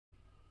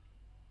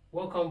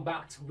Welcome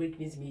back to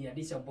Weakness Media.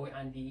 This is your boy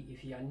Andy.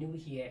 If you are new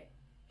here,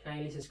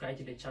 kindly subscribe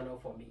to the channel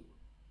for me.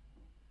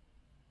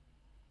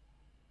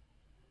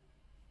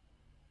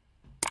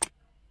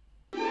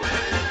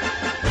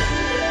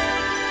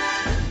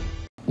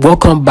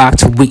 Welcome back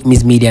to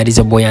Weakness Media. This is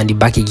your boy Andy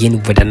back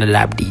again with another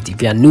update.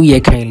 If you are new here,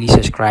 kindly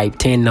subscribe,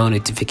 turn on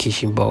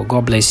notification bell.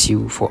 God bless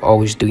you for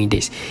always doing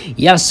this.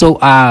 Yeah, so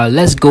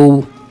let's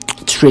go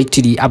straight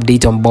to the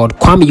update on board.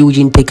 Kuami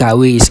Eugene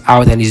Takeaway is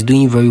out and is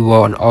doing very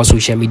well on all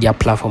social media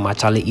platforms.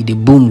 Actually, it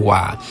boom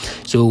wow.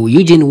 So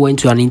Eugene went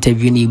to an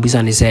interview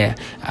and he said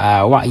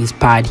what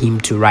inspired him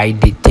to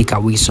write the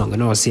Takeaway song.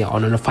 And I was saying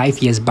on 5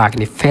 years back,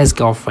 the first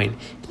girlfriend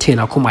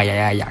Tina Kuma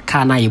ya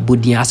kana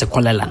ibudi as a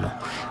Corolla no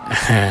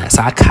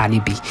sa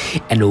kani bi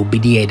and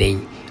obedi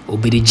eden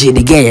obedi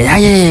jene gay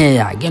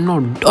yeah again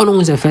no don't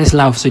know the first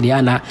love so the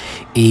ana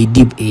a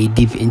deep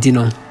into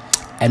no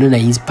and no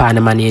inspire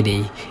the money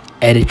eden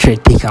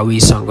Takeaway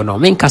song no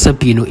men kasa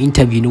pino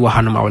interview no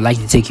hanum. I would like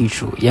to take you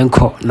through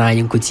yanko na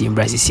yanko team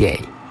Brazil here.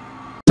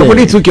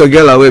 Somebody took your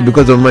girl away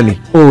because of money.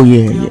 Oh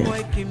yeah.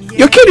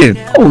 You're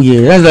kidding? Oh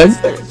yeah,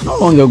 that's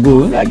not long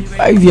ago, like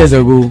 5 years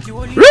ago.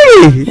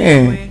 Really?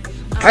 Yeah.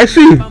 I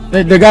see.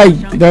 The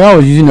guy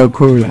was using a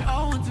Corolla.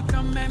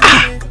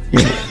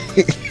 Yeah.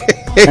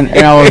 and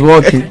I was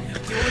walking.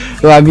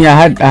 So I mean, I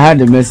had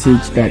the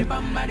message that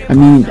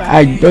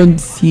I don't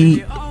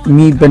see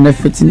me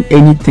benefiting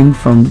anything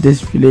from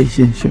this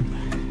relationship.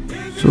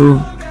 So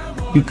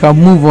you can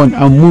move on.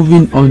 I'm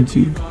moving on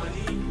to you.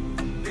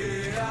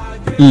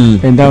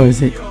 And that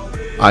was it.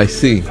 I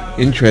see.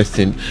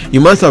 Interesting.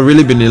 You must have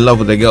really been in love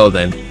with the girl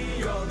then.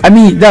 I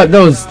mean, that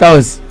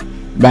was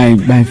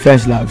my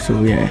first love.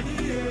 So yeah.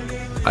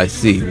 I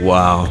see.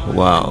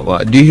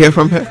 Wow. Do you hear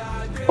from her?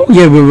 Oh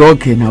yeah, we're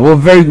okay now.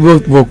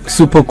 We're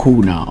super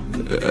cool now.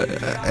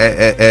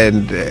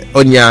 And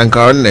on your anchor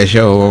on the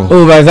show.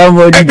 Oh, but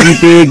somebody to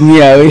take me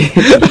away.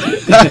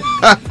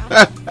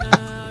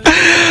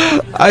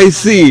 I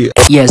see.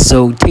 Yeah,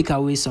 so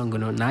Takeaway song,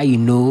 now you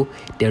know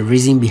the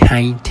reason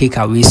behind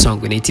Takeaway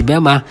song.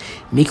 Tibema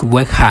make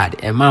work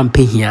hard. A man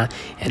pay here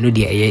and know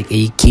the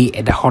AK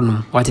at the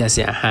honum. What I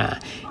say,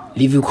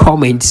 leave a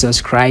comment,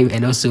 subscribe,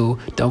 and also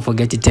don't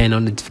forget to turn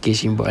on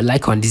notification bell.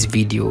 Like on this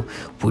video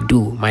will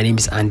do. My name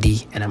is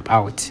Andy and I'm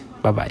out.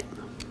 Bye bye.